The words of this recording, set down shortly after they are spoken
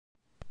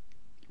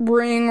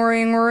Ring,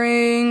 ring,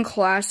 ring.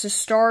 Class is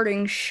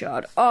starting.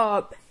 Shut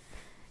up.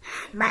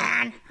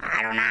 Man,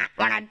 I do not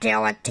want to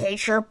deal with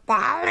Teacher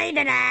Baldy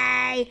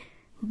today.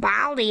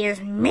 Baldy is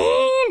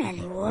mean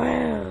and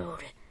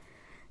rude.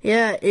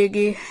 Yeah,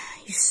 Iggy,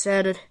 you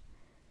said it.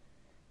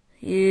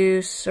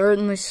 You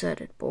certainly said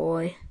it,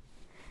 boy.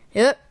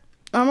 Yep,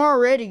 I'm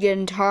already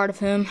getting tired of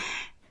him.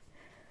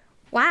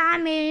 Well, I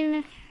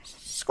mean,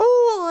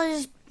 school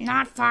is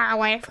not far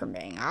away from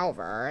being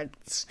over.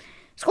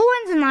 School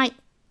ends in, like,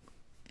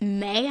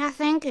 May, I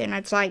think, and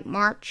it's, like,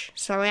 March.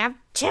 So we have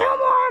 2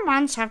 more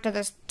months after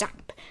this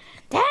dump.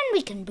 Then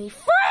we can be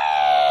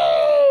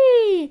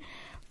free!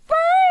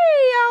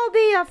 Free! I'll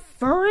be a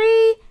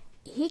free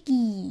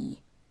Iggy.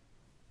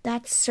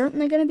 That's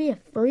certainly going to be a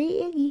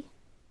free Iggy.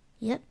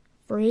 Yep,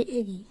 free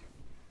Iggy.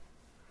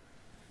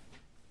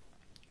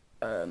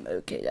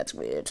 Okay, that's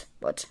weird,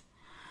 but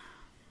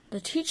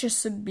the teacher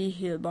should be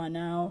here by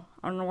now.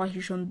 I don't know why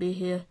he shouldn't be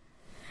here.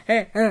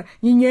 Hey,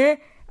 yeah,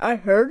 I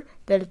heard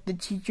that if the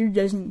teacher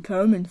doesn't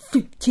come in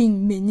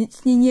 15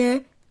 minutes, yeah,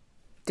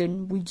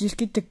 then we just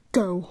get to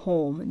go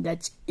home, and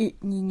that's it,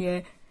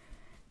 yeah.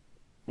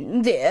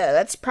 Yeah,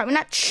 that's probably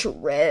not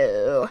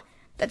true.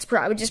 That's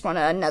probably just one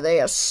of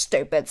another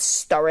stupid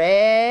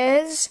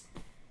stories.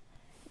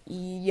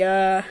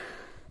 Yeah,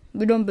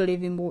 we don't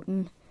believe in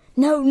Morton.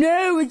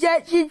 No, it's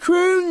actually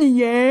true,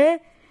 yeah.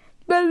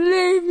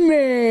 Believe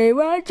me.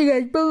 Why don't you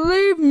guys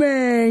believe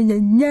me?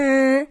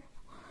 Yeah.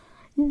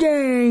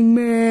 Dang,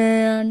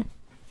 man.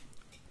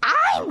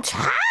 I'm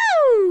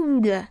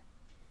Toad.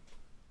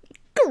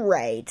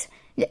 Great.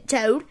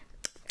 Toad,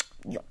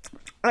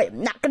 I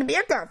am not going to be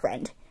your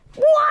girlfriend.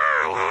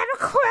 Why? I have a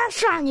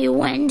crush on you,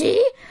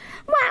 Wendy.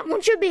 Why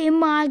won't you be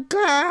my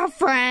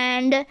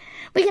girlfriend?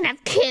 We can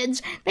have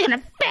kids. We can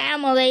have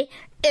family.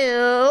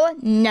 Ew.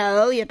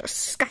 No, you're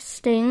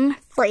disgusting.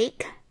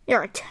 Freak.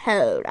 You're a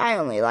toad. I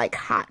only like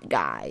hot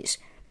guys.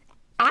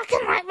 I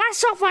can light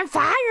myself on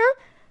fire.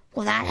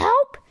 Will that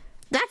help?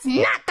 That's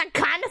not the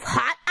kind of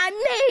hot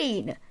I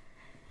mean.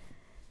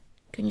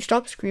 Can you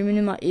stop screaming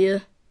in my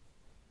ear?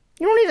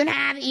 You don't even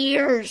have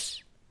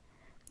ears.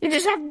 You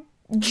just have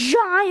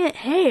giant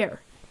hair.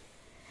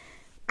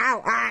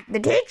 Oh, the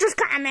teacher's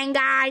coming,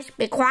 guys.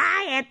 Be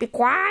quiet, be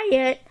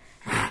quiet.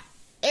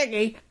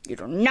 Iggy, you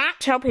do not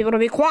tell people to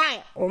be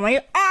quiet. Only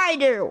I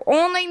do.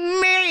 Only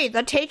me,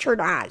 the teacher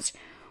does.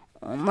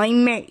 Only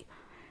me.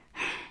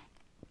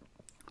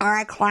 All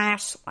right,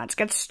 class, let's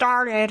get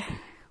started.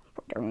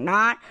 We do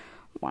not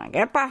want to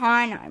get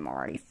behind. I'm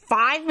already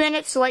 5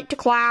 minutes late to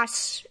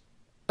class.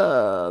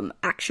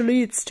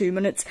 Actually, it's 2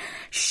 minutes.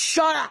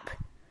 Shut up.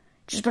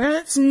 Just because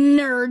it's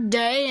nerd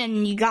day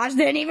and you guys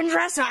didn't even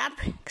dress up.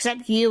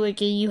 Except you,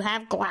 Iggy, you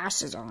have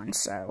glasses on,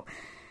 so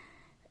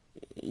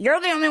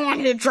you're the only one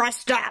who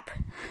dressed up.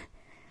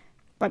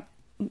 But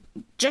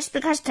just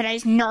because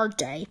today's nerd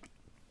day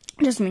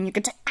doesn't mean you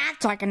get to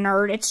act like a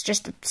nerd. It's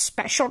just a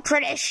special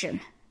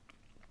tradition.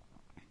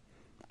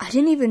 I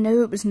didn't even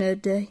know it was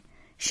nerd day.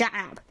 Shut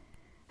up.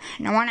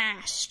 No one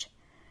asked.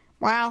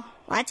 Well,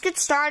 let's get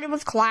started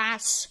with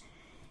class.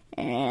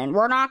 And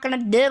we're not going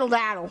to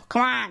diddle-daddle.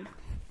 Come on.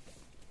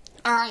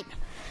 Alright,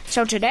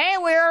 so today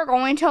we're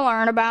going to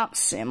learn about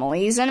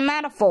similes and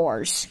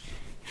metaphors.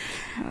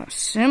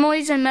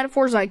 Similes and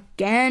metaphors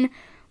again.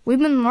 We've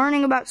been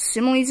learning about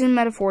similes and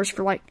metaphors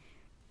for like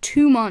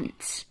 2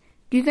 months.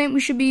 Do you think we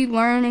should be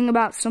learning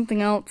about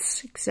something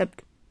else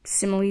except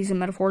similes and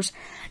metaphors?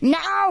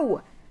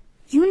 No!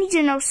 You need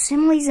to know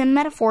similes and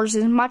metaphors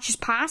as much as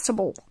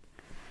possible.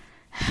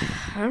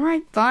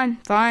 Alright, fine.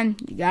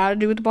 You gotta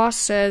do what the boss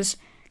says.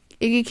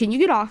 Iggy, can you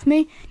get off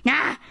me?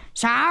 Nah,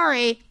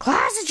 sorry.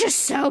 Class is just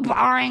so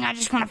boring. I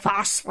just want to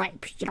fall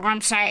asleep. You know what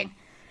I'm saying?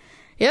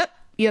 Yep,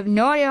 you have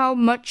no idea how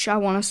much I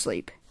want to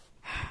sleep.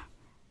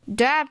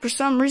 Dad, for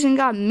some reason,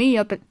 got me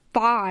up at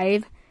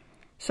 5,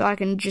 so I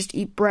can just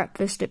eat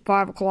breakfast at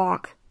 5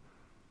 o'clock.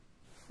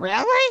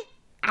 Really?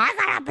 I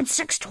got up at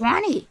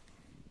 6:20.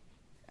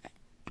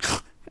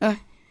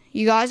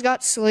 You guys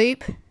got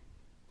sleep?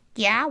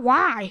 Yeah,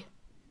 why?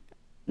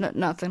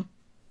 Nothing.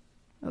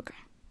 Okay.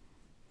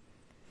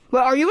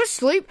 Well, are you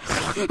asleep?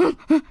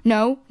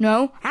 No.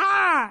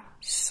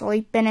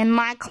 Sleeping in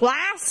my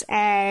class,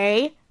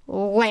 eh?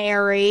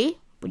 Larry,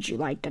 would you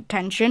like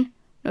detention?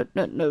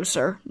 No,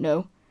 sir,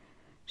 no.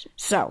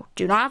 So,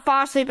 do not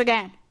fall asleep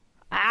again.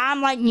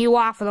 I'm letting you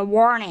off with a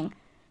warning.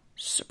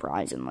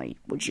 Surprisingly,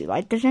 would you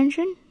like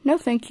detention? No,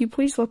 thank you.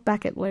 Please look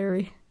back at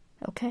Larry.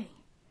 Okay.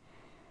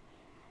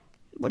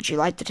 Would you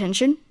like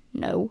detention?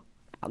 No.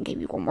 I'll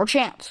give you one more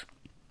chance.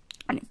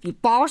 And if you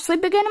fall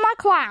asleep again in my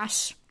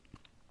class,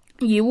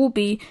 you will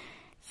be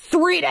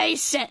 3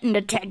 days sent in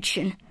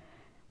detention.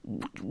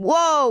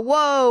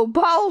 Whoa,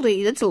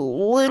 Baldy, that's a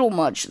little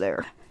much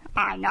there.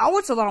 I know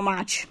it's a little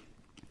much.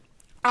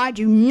 I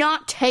do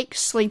not take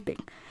sleeping.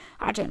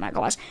 I take my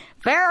class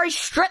very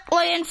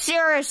strictly and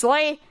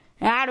seriously,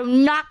 and I do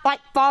not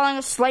like falling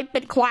asleep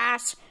in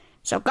class.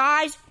 So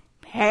guys,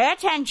 pay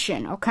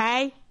attention,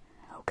 okay?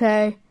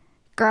 Okay.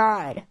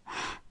 Good.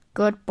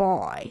 Good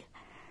boy.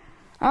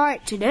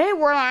 Alright, today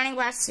we're learning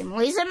about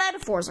similes and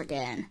metaphors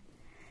again.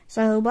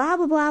 So, blah,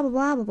 blah, blah,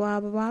 blah, blah, blah, blah,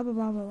 blah,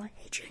 blah, blah, blah.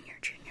 Hey, Junior.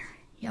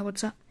 Yeah,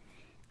 what's up?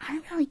 I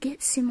don't really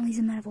get similes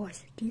and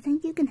metaphors. Do you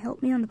think you can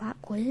help me on the pop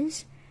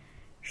quiz?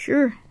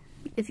 Sure.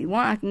 If you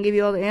want, I can give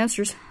you all the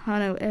answers. I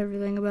know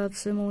everything about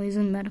similes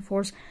and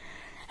metaphors.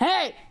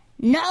 Hey,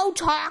 no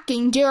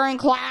talking during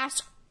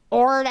class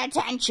or at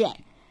attention.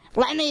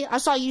 I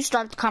saw you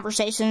start the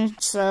conversation,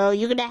 so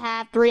you're gonna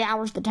have 3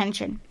 hours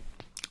detention.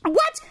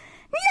 What?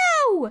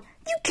 No!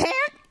 You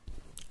can't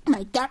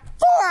make that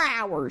 4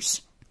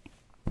 hours.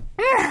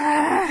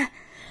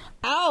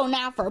 Oh,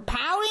 now for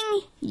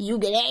pouting, you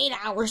get 8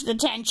 hours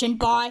detention,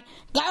 boy.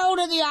 Go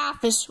to the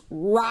office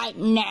right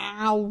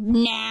now.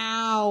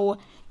 Now.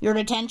 Your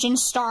detention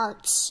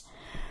starts.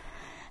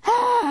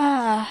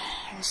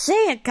 See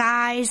it,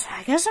 guys.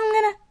 I guess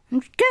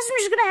I'm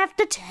just gonna have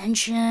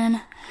detention.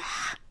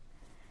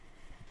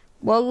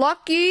 Well,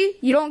 lucky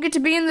you don't get to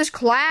be in this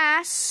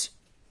class.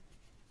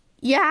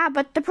 Yeah,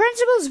 but the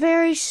principal's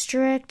very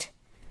strict.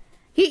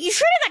 You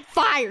should have got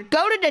fired.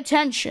 Go to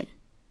detention.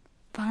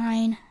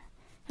 Fine.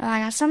 Oh,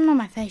 I got something on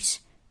my face.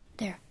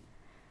 There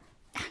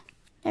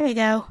we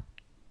go.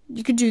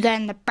 You could do that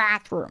in the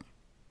bathroom.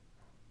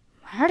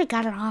 I already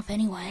got it off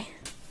anyway.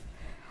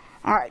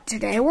 Alright,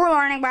 today we're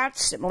learning about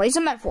similes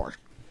and metaphors.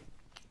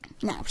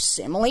 Now,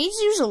 similes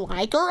use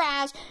like or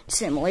as.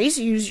 Similes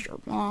use your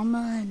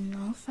mama and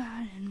no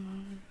fat and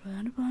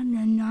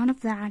none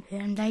of that.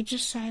 And they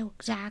just say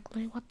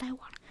exactly what they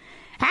want.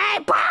 Hey,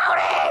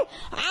 Pouty!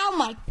 Oh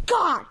my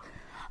God!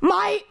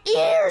 My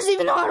ears,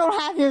 even though I don't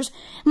have ears,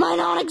 my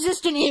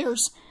non-existent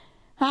ears.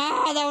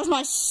 That was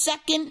my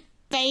second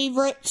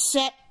favorite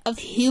set of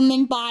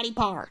human body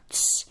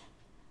parts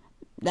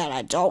that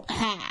I don't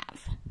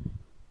have.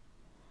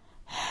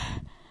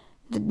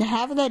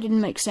 Half of that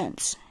didn't make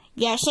sense.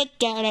 Yes, it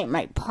did. It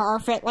made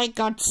perfectly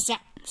good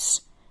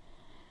sense.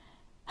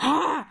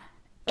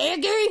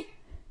 Iggy?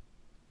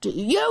 Do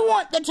you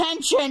want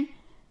detention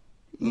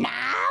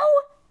now?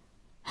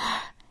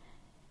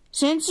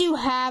 Since you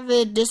have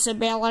a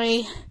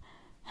disability,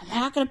 I'm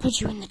not going to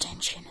put you in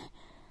detention.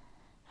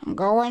 I'm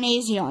going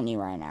easy on you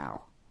right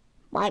now.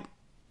 But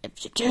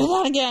if you do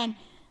that again,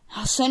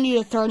 I'll send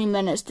you to 30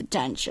 minutes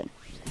detention.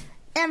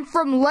 And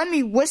from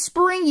Lemmy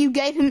whispering, you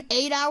gave him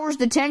 8 hours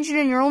detention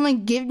and you're only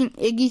giving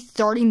Iggy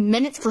 30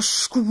 minutes for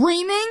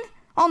screaming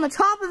on the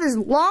top of his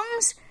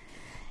lungs?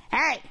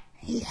 Hey,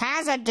 he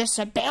has a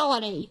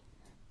disability.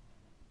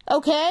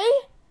 Okay?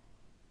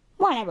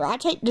 Whatever, I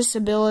take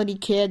disability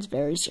kids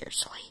very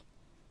seriously.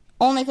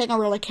 Only thing I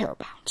really care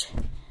about.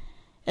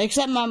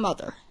 Except my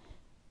mother.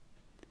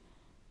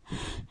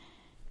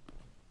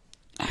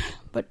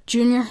 But,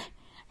 Junior,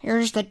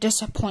 here's the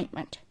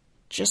disappointment.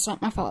 Just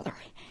like my father.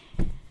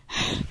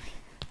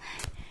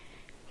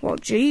 Well,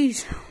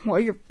 geez, what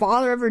did your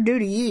father ever do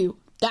to you?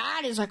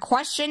 That is a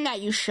question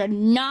that you should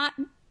not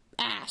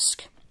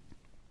ask.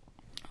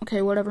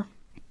 Okay, whatever.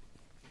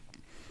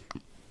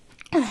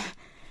 I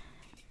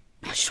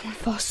just want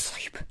to fall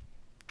asleep.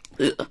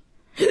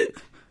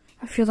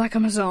 I feel like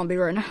I'm a zombie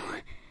right now.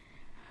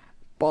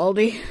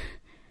 Baldy.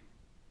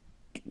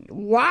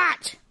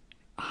 What?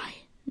 I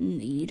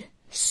need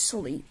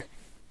sleep.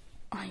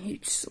 I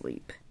need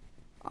sleep.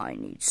 I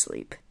need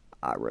sleep.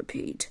 I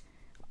repeat,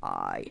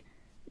 I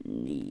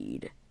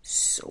need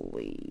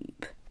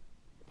sleep.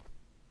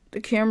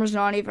 The camera's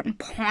not even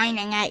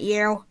pointing at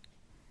you.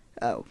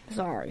 Oh,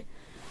 sorry.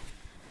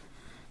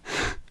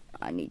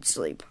 I need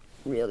sleep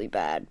really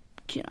bad.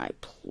 Can I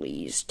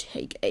please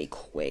take a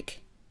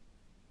quick...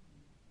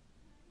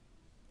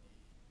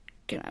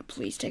 Can I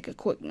please take a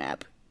quick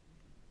nap?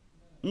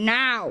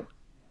 Now!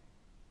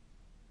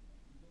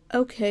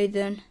 Okay,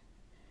 then.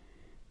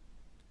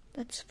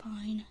 That's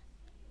fine.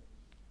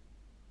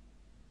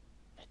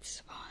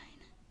 It's fine.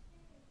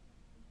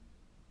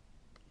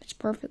 It's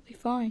perfectly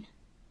fine.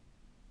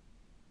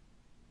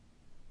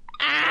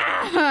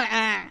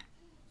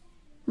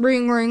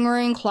 Ring, ring,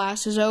 ring.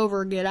 Class is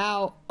over. Get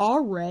out.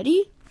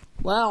 Already?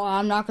 Well,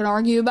 I'm not going to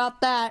argue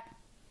about that.